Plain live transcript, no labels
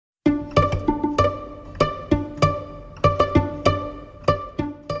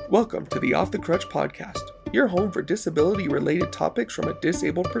Welcome to the Off the Crutch podcast, your home for disability-related topics from a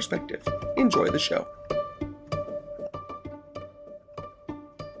disabled perspective. Enjoy the show.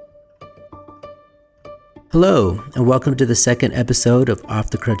 Hello, and welcome to the second episode of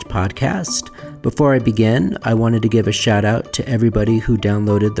Off the Crutch podcast. Before I begin, I wanted to give a shout out to everybody who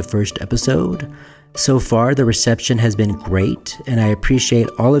downloaded the first episode. So far, the reception has been great, and I appreciate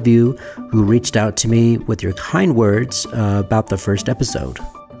all of you who reached out to me with your kind words about the first episode.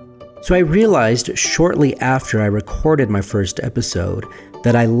 So I realized shortly after I recorded my first episode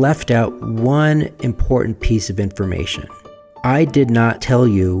that I left out one important piece of information. I did not tell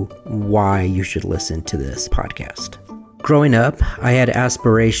you why you should listen to this podcast. Growing up, I had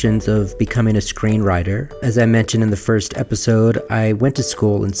aspirations of becoming a screenwriter. As I mentioned in the first episode, I went to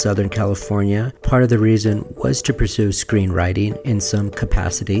school in Southern California. Part of the reason was to pursue screenwriting in some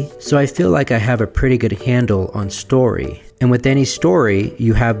capacity. So I feel like I have a pretty good handle on story. And with any story,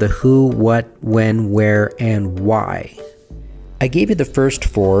 you have the who, what, when, where, and why. I gave you the first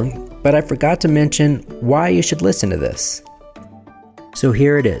four, but I forgot to mention why you should listen to this. So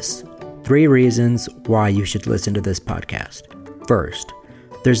here it is. 3 reasons why you should listen to this podcast. First,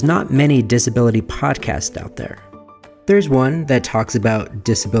 there's not many disability podcasts out there. There's one that talks about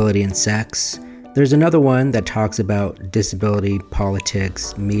disability and sex. There's another one that talks about disability,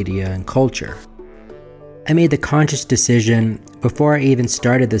 politics, media, and culture. I made the conscious decision before I even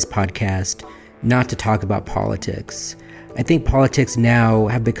started this podcast not to talk about politics. I think politics now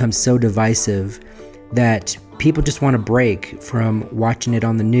have become so divisive that people just want a break from watching it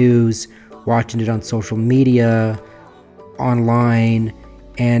on the news, watching it on social media, online,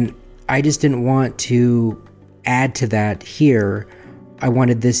 and I just didn't want to add to that here. I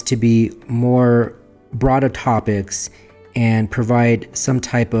wanted this to be more broader topics and provide some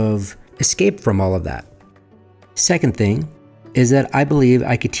type of escape from all of that. Second thing is that I believe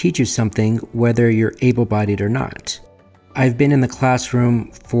I could teach you something whether you're able-bodied or not. I've been in the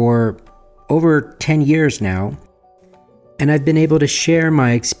classroom for over 10 years now, and I've been able to share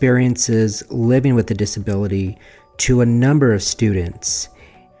my experiences living with a disability to a number of students.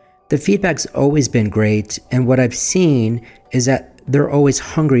 The feedback's always been great, and what I've seen is that they're always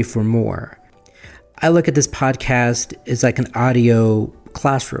hungry for more. I look at this podcast as like an audio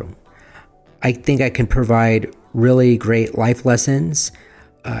classroom. I think I can provide really great life lessons.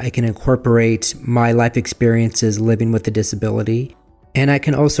 I can incorporate my life experiences living with a disability. And I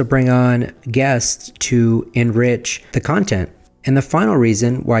can also bring on guests to enrich the content. And the final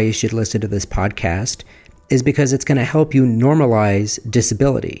reason why you should listen to this podcast is because it's going to help you normalize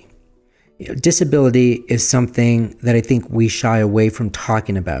disability. Disability is something that I think we shy away from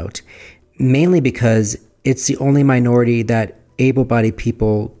talking about, mainly because it's the only minority that able-bodied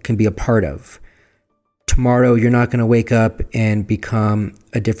people can be a part of. Tomorrow, you're not going to wake up and become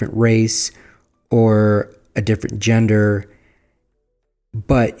a different race or a different gender,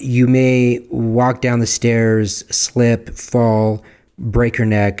 but you may walk down the stairs, slip, fall, break your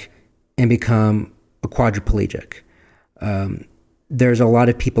neck, and become a quadriplegic. There's a lot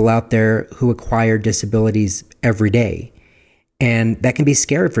of people out there who acquire disabilities every day, and that can be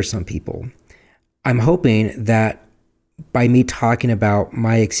scary for some people. I'm hoping that by me talking about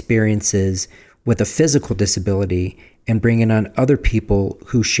my experiences with a physical disability and bringing on other people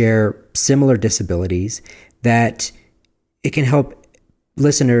who share similar disabilities, that it can help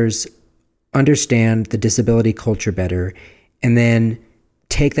listeners understand the disability culture better and then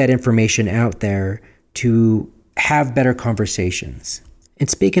take that information out there to have better conversations. And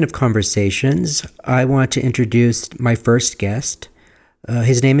speaking of conversations, I want to introduce my first guest.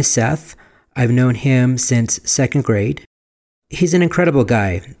 His name is Seth. I've known him since 2nd grade. He's an incredible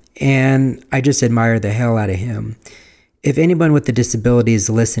guy, and I just admire the hell out of him. If anyone with a disability is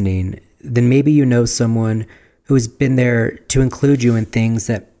listening, then maybe you know someone who's been there to include you in things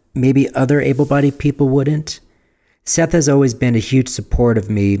that maybe other able-bodied people wouldn't. Seth has always been a huge support of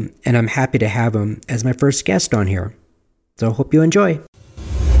me, and I'm happy to have him as my first guest on here. So I hope you enjoy.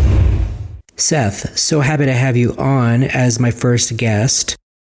 Seth, so happy to have you on as my first guest.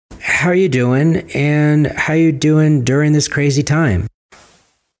 How are you doing, and how are you doing during this crazy time?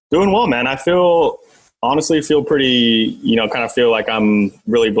 Doing well, man. I honestly feel pretty, kind of feel like I'm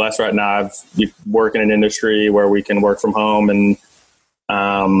really blessed right now. I've work in an industry where we can work from home and,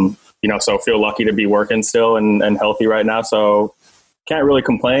 so feel lucky to be working still and healthy right now. So can't really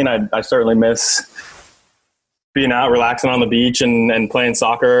complain. I certainly miss being out, relaxing on the beach and playing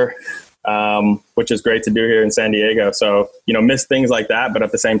soccer, which is great to do here in San Diego. So, miss things like that, but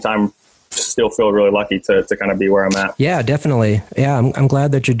at the same time, still feel really lucky to kind of be where I'm at. Yeah, definitely. Yeah, I'm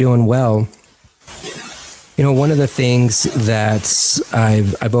glad that you're doing well. One of the things that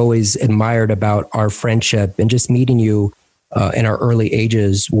I've always admired about our friendship and just meeting you in our early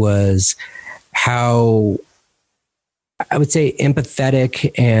ages was how, I would say,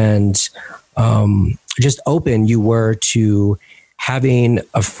 empathetic and just open you were to having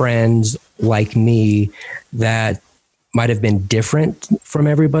a friend like me that might have been different from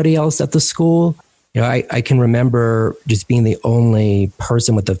everybody else at the school. I can remember just being the only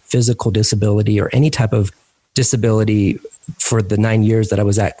person with a physical disability or any type of disability for the 9 years that I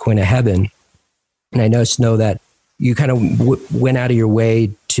was at Quinn of Heaven. And I know that you kind of went out of your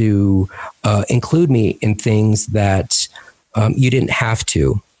way to include me in things that you didn't have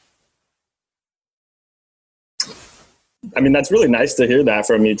to. I mean, that's really nice to hear that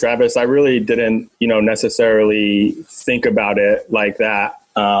from you, Travis. I really didn't, necessarily think about it like that.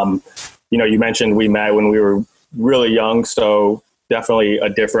 You mentioned we met when we were really young, so definitely a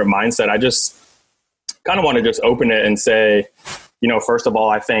different mindset. I just kind of want to just open it and say, first of all,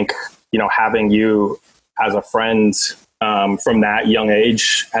 I think, having you as a friend from that young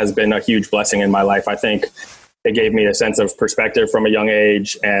age has been a huge blessing in my life. I think it gave me a sense of perspective from a young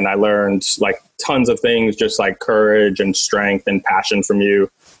age, and I learned like tons of things, just like courage and strength and passion from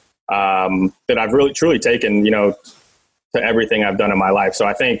you that I've really truly taken, to everything I've done in my life. So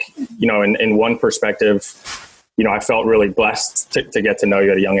I think, in one perspective, I felt really blessed to get to know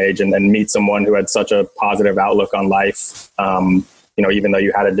you at a young age and meet someone who had such a positive outlook on life, even though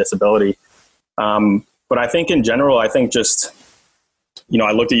you had a disability. But I think in general, I think just,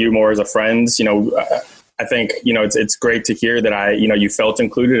 I looked at you more as a friend. I think, it's great to hear that you felt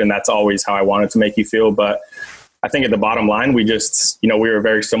included, and that's always how I wanted to make you feel. But I think at the bottom line, we just, we were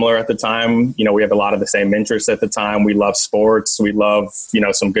very similar at the time. We had a lot of the same interests at the time. We love sports. We love,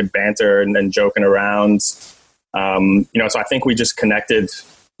 some good banter and joking around. So I think we just connected,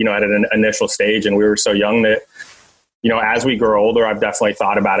 at an initial stage, and we were so young that, as we grow older, I've definitely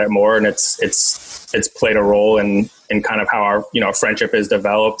thought about it more, and it's played a role in kind of how our, friendship has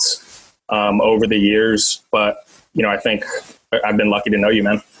developed, over the years. But, I think I've been lucky to know you,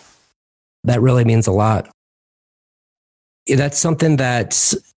 man. That really means a lot. That's something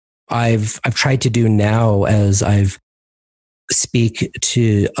that I've tried to do now as I've speak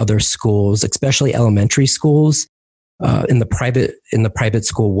to other schools, especially elementary schools, in the private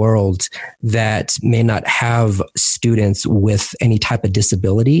school world that may not have students with any type of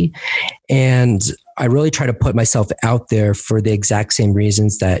disability. And I really try to put myself out there for the exact same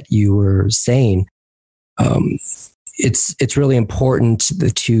reasons that you were saying. It's really important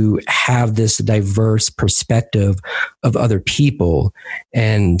to have this diverse perspective of other people.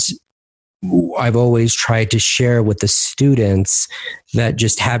 And I've always tried to share with the students that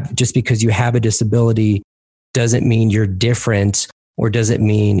just because you have a disability doesn't mean you're different, or doesn't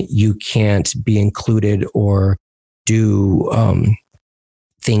mean you can't be included or do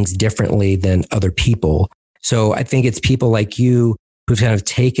things differently than other people. So I think it's people like you who've kind of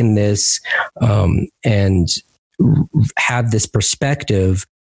taken this and have this perspective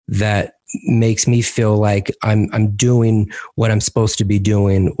that makes me feel like I'm doing what I'm supposed to be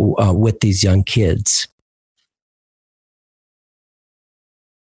doing with these young kids.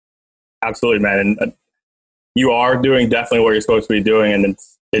 Absolutely, man. And you are doing definitely what you're supposed to be doing, and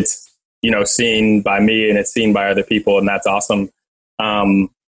it's seen by me and it's seen by other people, and that's awesome.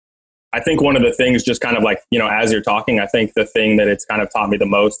 I think one of the things, just kind of like, as you're talking, I think the thing that it's kind of taught me the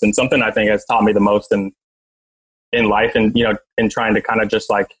most, and something I think has taught me the most in life, and in trying to kind of just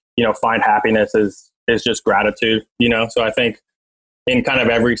like find happiness is just gratitude. So I think in kind of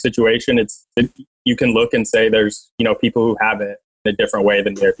every situation, you can look and say there's people who have it in a different way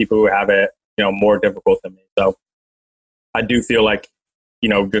than me, or people who have it more difficult than me. So I do feel like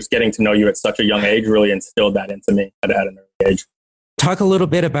just getting to know you at such a young age really instilled that into me at an early age. Talk a little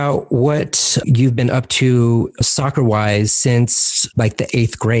bit about what you've been up to soccer-wise since like the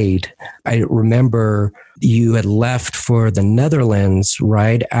 8th grade. I remember you had left for the Netherlands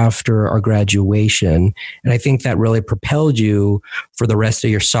right after our graduation. And I think that really propelled you for the rest of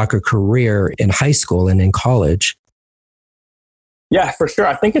your soccer career in high school and in college. Yeah, for sure.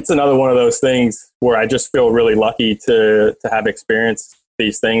 I think it's another one of those things where I just feel really lucky to have experienced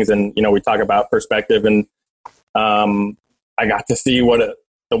these things. And, we talk about perspective, and I got to see what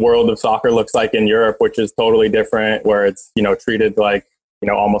the world of soccer looks like in Europe, which is totally different, where it's, treated like,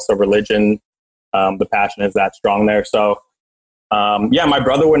 almost a religion. The passion is that strong there. So, my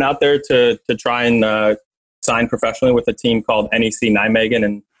brother went out there to try and sign professionally with a team called NEC Nijmegen,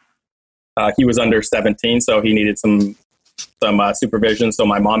 and he was under 17, so he needed some supervision. So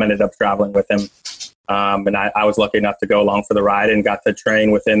my mom ended up traveling with him And I was lucky enough to go along for the ride and got to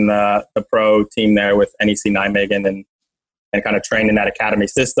train within the pro team there with NEC Nijmegen and kind of train in that academy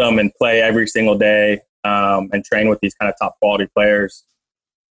system and play every single day and train with these kind of top quality players.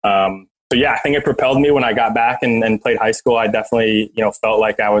 So yeah, I think it propelled me when I got back and played high school. I definitely, felt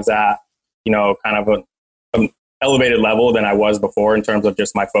like I was at, kind of an elevated level than I was before in terms of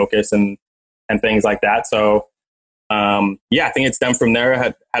just my focus and things like that. So yeah, I think it stemmed from there.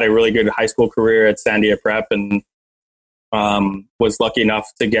 I had a really good high school career at Sandia Prep and was lucky enough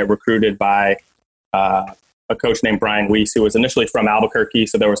to get recruited by a coach named Brian Weiss, who was initially from Albuquerque.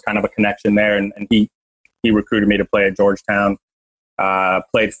 So there was kind of a connection there. And he recruited me to play at Georgetown.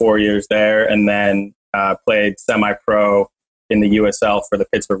 Played 4 years there and then played semi-pro in the USL for the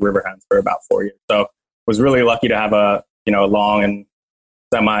Pittsburgh Riverhounds for about 4 years. So was really lucky to have a long and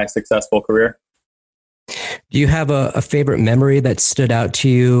semi-successful career. Do you have a favorite memory that stood out to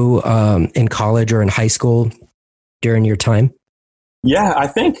you in college or in high school during your time? Yeah, I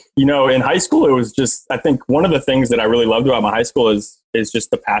think, in high school, it was just, I think one of the things that I really loved about my high school is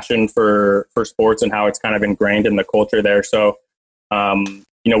just the passion for sports and how it's kind of ingrained in the culture there. So,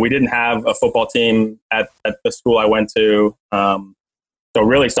 we didn't have a football team at the school I went to. So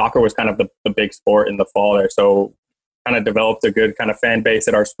really soccer was kind of the big sport in the fall there. So kind of developed a good kind of fan base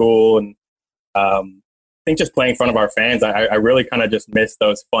at our school. And I think just playing in front of our fans, I really kind of just miss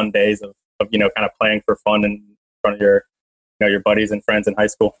those fun days of kind of playing for fun in front of your buddies and friends in high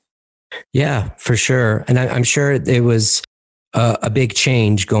school. Yeah, for sure. And I'm sure it was a big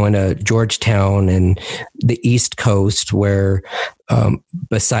change going to Georgetown and the East Coast, where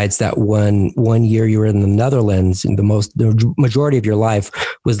besides that one year you were in the Netherlands, and the majority of your life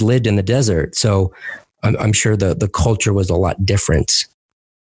was lived in the desert. So I'm sure the culture was a lot different.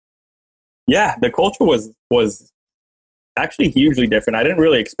 Yeah, the culture was actually hugely different. I didn't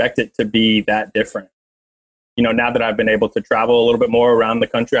really expect it to be that different. Now that I've been able to travel a little bit more around the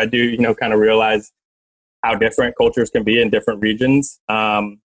country, I do, kind of realize how different cultures can be in different regions.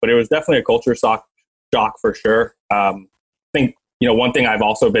 But it was definitely a culture shock for sure. I think, one thing I've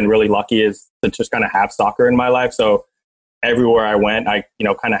also been really lucky is to just kind of have soccer in my life. So everywhere I went, I,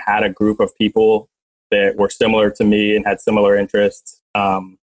 kind of had a group of people that were similar to me and had similar interests.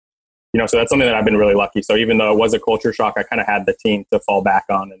 So that's something that I've been really lucky. So even though it was a culture shock, I kind of had the team to fall back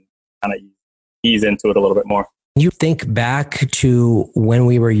on and kind of ease into it a little bit more. You think back to when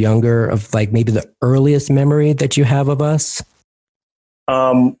we were younger, of like maybe the earliest memory that you have of us?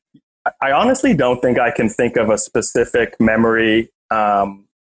 I honestly don't think I can think of a specific memory,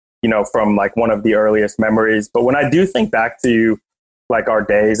 from like one of the earliest memories. But when I do think back to like our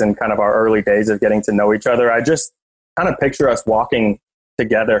days and kind of our early days of getting to know each other, I just kind of picture us walking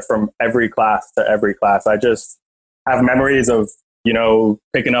together from every class to every class. I just have memories of,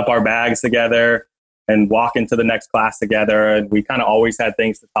 picking up our bags together and walk into the next class together. And we kind of always had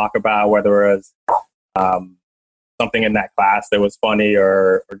things to talk about, whether it was something in that class that was funny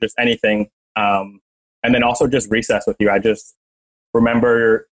or just anything. And then also just recess with you. I just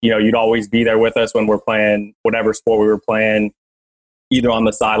remember, you'd always be there with us when we're playing whatever sport we were playing, either on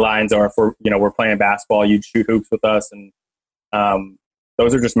the sidelines or if we're playing basketball, you'd shoot hoops with us. And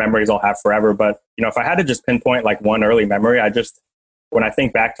those are just memories I'll have forever. But, if I had to just pinpoint like one early memory, when I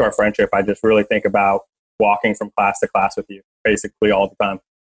think back to our friendship, I just really think about walking from class to class with you basically all the time.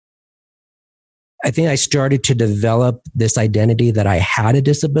 I think I started to develop this identity that I had a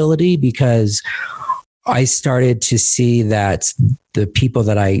disability because I started to see that the people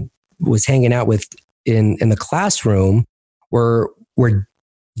that I was hanging out with in the classroom were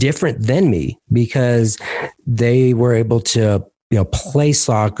different than me, because they were able to, play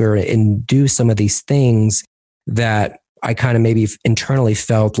soccer and do some of these things that I kind of maybe internally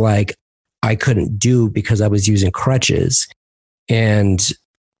felt like I couldn't do because I was using crutches. And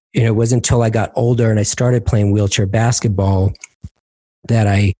it wasn't until I got older and I started playing wheelchair basketball that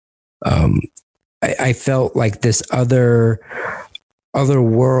I felt like this other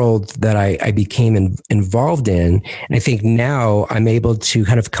world that I became involved in. And I think now I'm able to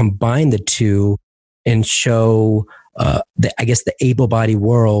kind of combine the two and show the able-bodied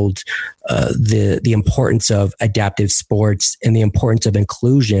world, the importance of adaptive sports and the importance of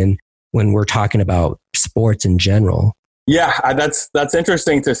inclusion when we're talking about sports in general. Yeah, that's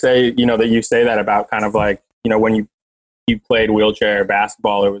interesting to say, that you say that about kind of like, when you played wheelchair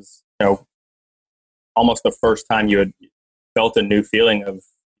basketball, it was, almost the first time you had felt a new feeling of,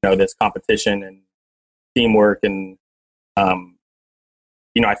 this competition and teamwork. And,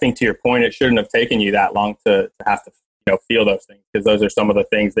 I think to your point, it shouldn't have taken you that long to have to, feel those things, because those are some of the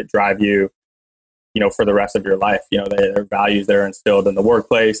things that drive you, for the rest of your life. Their values, they're instilled in the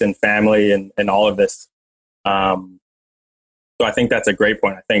workplace and family and all of this. So I think that's a great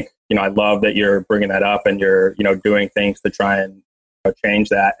point. I think, I love that you're bringing that up and you're, doing things to try and change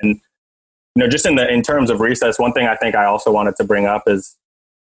that. And, just in terms of recess, one thing I think I also wanted to bring up is,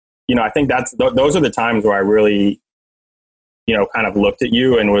 I think those are the times where I really, kind of looked at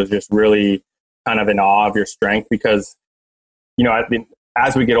you and was just really kind of in awe of your strength because, I mean,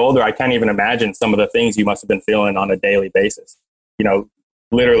 as we get older, I can't even imagine some of the things you must have been feeling on a daily basis,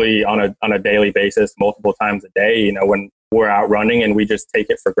 literally on a daily basis, multiple times a day, when we're out running and we just take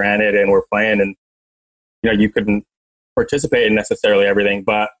it for granted and we're playing and, you couldn't participate in necessarily everything.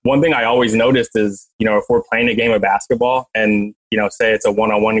 But one thing I always noticed is, if we're playing a game of basketball and, say it's a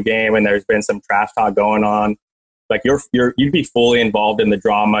one-on-one game and there's been some trash talk going on, like you'd be fully involved in the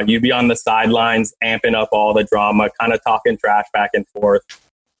drama. You'd be on the sidelines, amping up all the drama, kind of talking trash back and forth.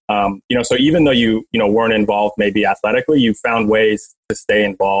 So even though you weren't involved maybe athletically, you found ways to stay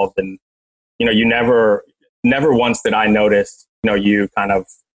involved. And, you never once did I notice, you kind of,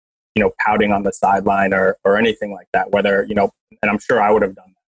 pouting on the sideline or anything like that, whether, and I'm sure I would have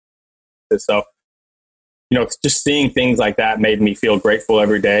done that. So, just seeing things like that made me feel grateful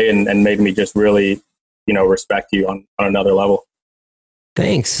every day and made me just really, respect you on another level.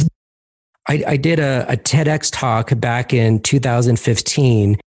 Thanks. I did a TEDx talk back in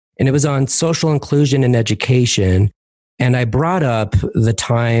 2015, and it was on social inclusion and education. And I brought up the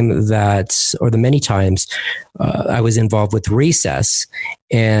many times I was involved with recess.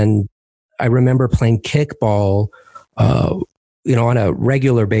 And I remember playing kickball, on a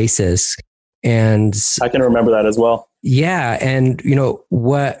regular basis. And I can remember that as well. Yeah. And,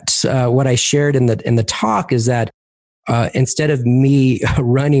 what I shared in the talk is that instead of me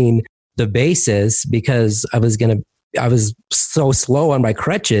running the bases because I was so slow on my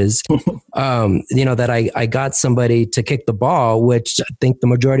crutches, that I got somebody to kick the ball, which I think the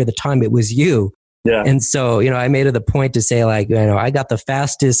majority of the time it was you. Yeah. And so, I made it the point to say I got the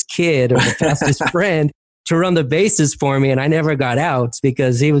fastest kid or the fastest friend to run the bases for me. And I never got out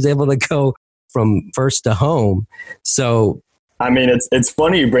because he was able to go from first to home. So, I mean, it's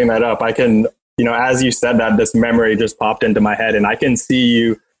funny you bring that up. I can, as you said that, this memory just popped into my head and I can see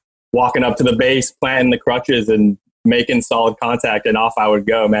you walking up to the base, planting the crutches and making solid contact, and off I would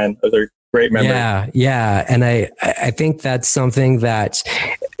go, man. Those are great memories. Yeah. And I think that's something that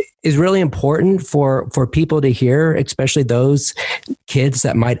is really important for people to hear, especially those kids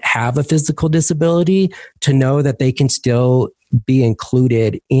that might have a physical disability, to know that they can still be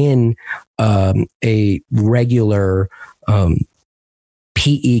included in a regular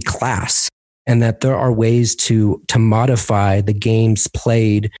PE class, and that there are ways to modify the games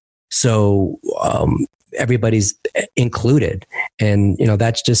played so everybody's included. And,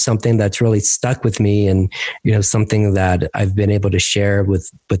 that's just something that's really stuck with me, and, something that I've been able to share with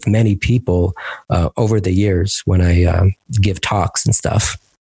many people over the years when I give talks and stuff.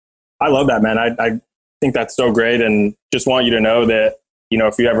 I love that, man. I think that's so great. And just want you to know that,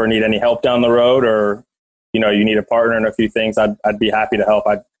 if you ever need any help down the road or, you need a partner in a few things, I'd be happy to help.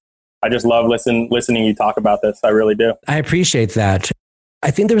 I just love listening you talk about this. I really do. I appreciate that. I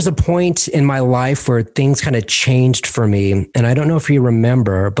think there was a point in my life where things kind of changed for me. And I don't know if you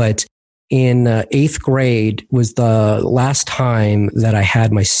remember, but in 8th grade was the last time that I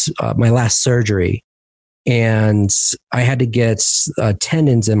had my last surgery. And I had to get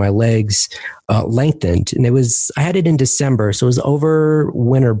tendons in my legs lengthened. And I had it in December. So it was over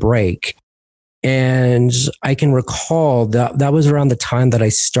winter break. And I can recall that was around the time that I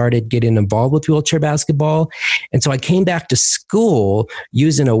started getting involved with wheelchair basketball. And so I came back to school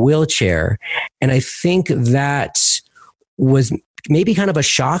using a wheelchair. And I think that was maybe kind of a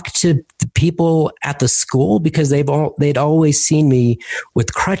shock to the people at the school because they'd always seen me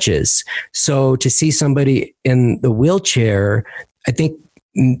with crutches. So to see somebody in the wheelchair, I think,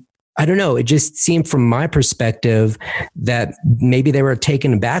 I don't know, it just seemed from my perspective that maybe they were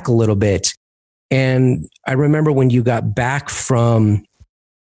taken aback a little bit. And I remember when you got back from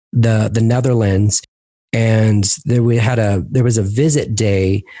the Netherlands, and there was a visit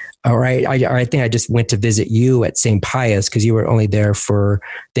day. All right, I think I just went to visit you at St. Pius because you were only there for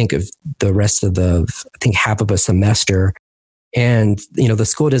the rest of half of a semester, and the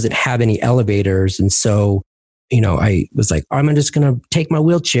school doesn't have any elevators, and so I was like, I'm just going to take my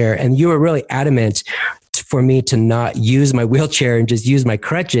wheelchair, and you were really adamant for me to not use my wheelchair and just use my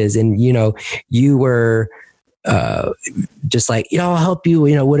crutches. And, you were just like, I'll help you,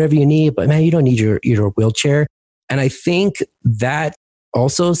 whatever you need, but man, you don't need your wheelchair. And I think that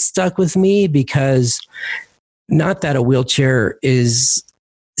also stuck with me because not that a wheelchair is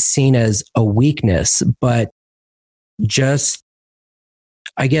seen as a weakness, but just,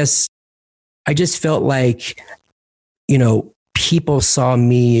 I guess, I just felt like, people saw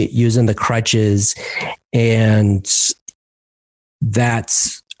me using the crutches, and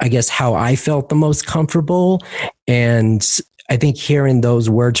that's, I guess, how I felt the most comfortable. And I think hearing those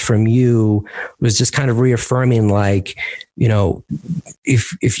words from you was just kind of reaffirming, like,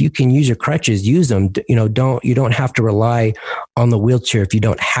 if you can use your crutches, use them. You don't have to rely on the wheelchair if you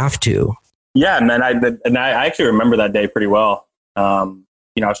don't have to. Yeah, man. I actually remember that day pretty well. I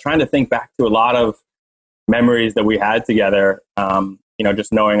was trying to think back to a lot of memories that we had together.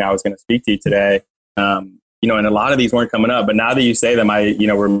 Just knowing I was going to speak to you today. And a lot of these weren't coming up, but now that you say them, I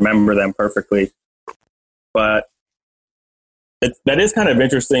remember them perfectly. But that is kind of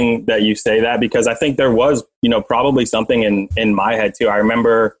interesting that you say that, because I think there was, probably something in my head too. I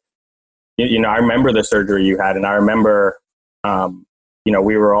remember, I remember the surgery you had, and I remember,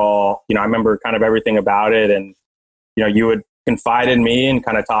 we were all, I remember kind of everything about it, and, you would confide in me and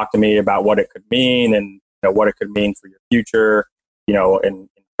kind of talk to me about what it could mean, and, what it could mean for your future, in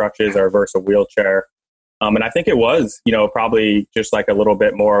crutches or versus a wheelchair. And I think it was, probably just like a little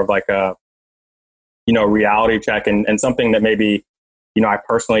bit more of like a, reality check, and something that maybe, I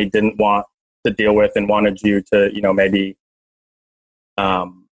personally didn't want to deal with, and wanted you to, maybe,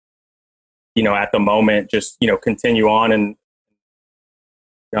 at the moment, just, continue on. And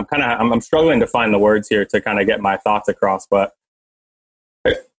I'm struggling to find the words here to kind of get my thoughts across, but,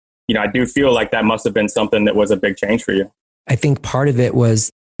 I do feel like that must have been something that was a big change for you. I think part of it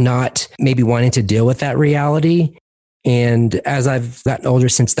was not maybe wanting to deal with that reality. And as I've gotten older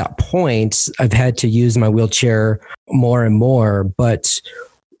since that point, I've had to use my wheelchair more and more. But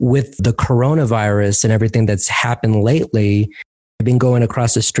with the coronavirus and everything that's happened lately, I've been going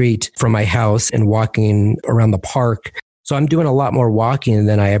across the street from my house and walking around the park. So I'm doing a lot more walking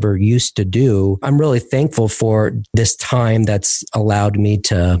than I ever used to do. I'm really thankful for this time that's allowed me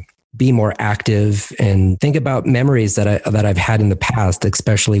to be more active and think about memories that I've had in the past,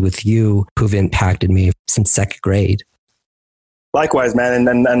 especially with you, who've impacted me since second grade. Likewise, man.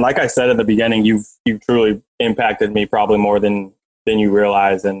 And like I said at the beginning, you've truly impacted me probably more than you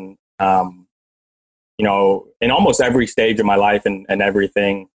realize. And, in almost every stage of my life and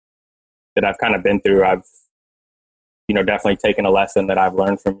everything that I've kind of been through, I've, definitely taken a lesson that I've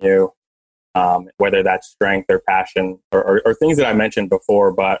learned from you, whether that's strength or passion or things that I mentioned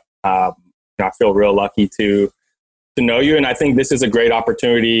before. But, I feel real lucky to know you. And I think this is a great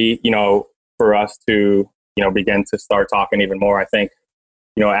opportunity, for us to, begin to start talking even more. I think,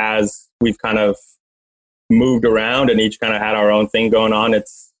 as we've kind of moved around and each kind of had our own thing going on,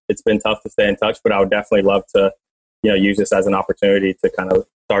 it's been tough to stay in touch, but I would definitely love to, use this as an opportunity to kind of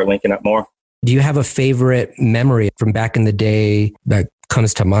start linking up more. Do you have a favorite memory from back in the day that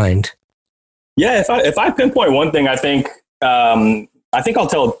comes to mind? Yeah, if I pinpoint one thing, I think I'll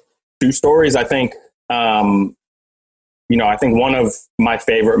tell two stories. I think, I think one of my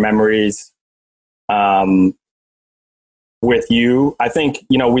favorite memories, with you, I think,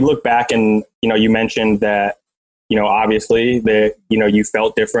 we look back and, you mentioned that, obviously that, you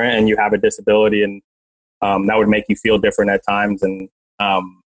felt different and you have a disability, and, that would make you feel different at times. And,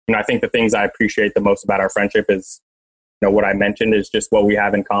 I think the things I appreciate the most about our friendship is, what I mentioned is just what we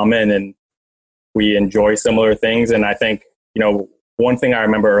have in common, and we enjoy similar things. And I think, one thing I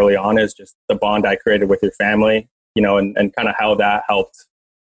remember early on is just the bond I created with your family, and kind of how that helped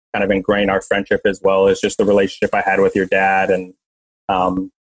kind of ingrain our friendship, as well as just the relationship I had with your dad. And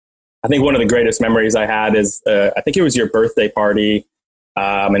I think one of the greatest memories I had is, I think it was your birthday party,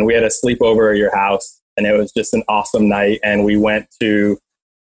 and we had a sleepover at your house, and it was just an awesome night. And we went to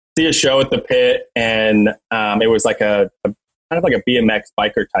see a show at the Pit, and it was like a kind of like a BMX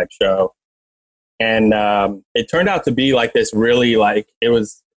biker type show. And it turned out to be like this really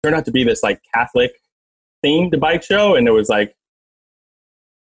turned out to be this like Catholic themed bike show. And it was like,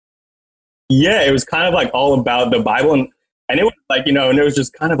 yeah, it was kind of like all about the Bible. And it was like, and it was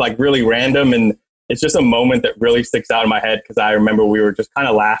just kind of like really random. And it's just a moment that really sticks out in my head, because I remember we were just kind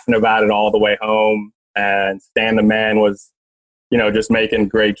of laughing about it all the way home. And Stan the man was, just making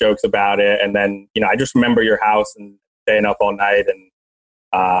great jokes about it. And then, I just remember your house and staying up all night and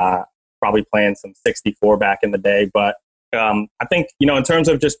probably playing some 64 back in the day. But I think, in terms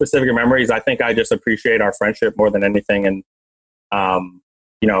of just specific memories, I think I just appreciate our friendship more than anything. And,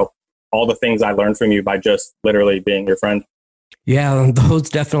 all the things I learned from you by just literally being your friend. Yeah, those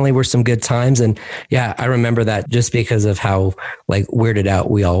definitely were some good times. And yeah, I remember that just because of how like weirded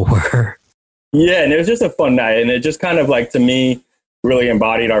out we all were. Yeah, and it was just a fun night. And it just kind of like, to me, really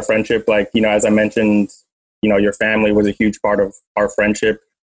embodied our friendship. Like, as I mentioned, your family was a huge part of our friendship.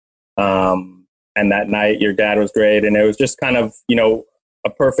 And that night, your dad was great. And it was just kind of, a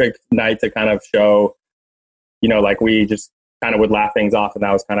perfect night to kind of show, like we just kind of would laugh things off. And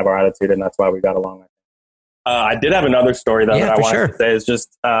that was kind of our attitude. And that's why we got along. I did have another story, though, that I wanted to say is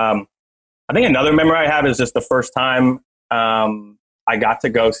just, I think another memory I have is just the first time I got to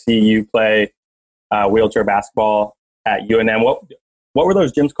go see you play wheelchair basketball at UNM. What were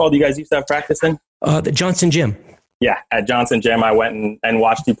those gyms called you guys used to have practice in? The Johnson Gym. Yeah, at Johnson Gym, I went and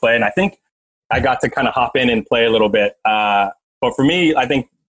watched you play. And I think I got to kind of hop in and play a little bit. But for me, I think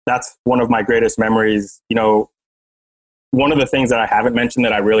that's one of my greatest memories. One of the things that I haven't mentioned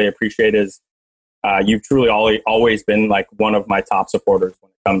that I really appreciate is you've truly always been like one of my top supporters when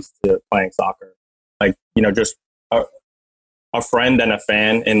it comes to playing soccer. Like, just a friend and a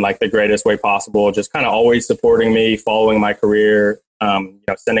fan in like the greatest way possible, just kind of always supporting me, following my career,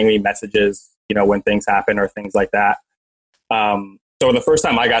 sending me messages, when things happen or things like that. So the first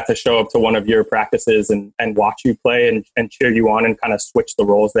time I got to show up to one of your practices and watch you play and cheer you on and kind of switch the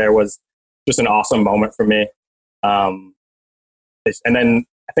roles there was just an awesome moment for me. And then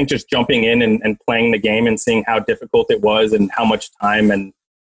I think just jumping in and playing the game and seeing how difficult it was and how much time and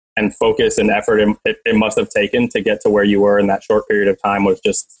focus and effort it must have taken to get to where you were in that short period of time was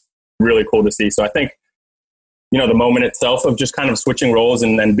just really cool to see. So I think, the moment itself of just kind of switching roles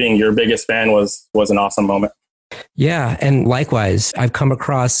and being your biggest fan was an awesome moment. Yeah. And likewise, I've come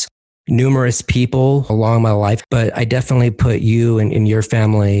across numerous people along my life, but I definitely put you and your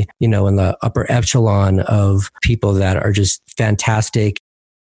family, in the upper echelon of people that are just fantastic.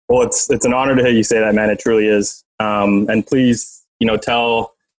 Well, it's an honor to hear you say that, man. It truly is. And please,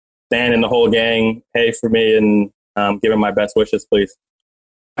 tell Dan and the whole gang, hey, for me, and give him my best wishes, please.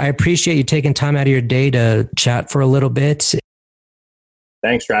 I appreciate you taking time out of your day to chat for a little bit.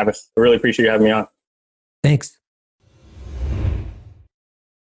 Thanks, Travis. I really appreciate you having me on. Thanks.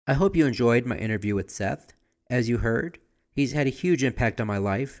 I hope you enjoyed my interview with Seth. As you heard, he's had a huge impact on my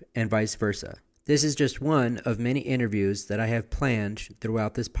life and vice versa. This is just one of many interviews that I have planned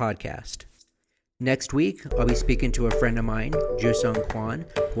throughout this podcast. Next week, I'll be speaking to a friend of mine, Jusung Kwan,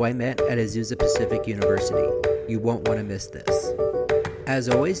 who I met at Azusa Pacific University. You won't want to miss this. As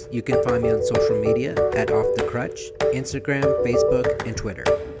always, you can find me on social media at Off the Crutch, Instagram, Facebook, and Twitter.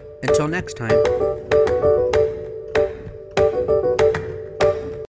 Until next time.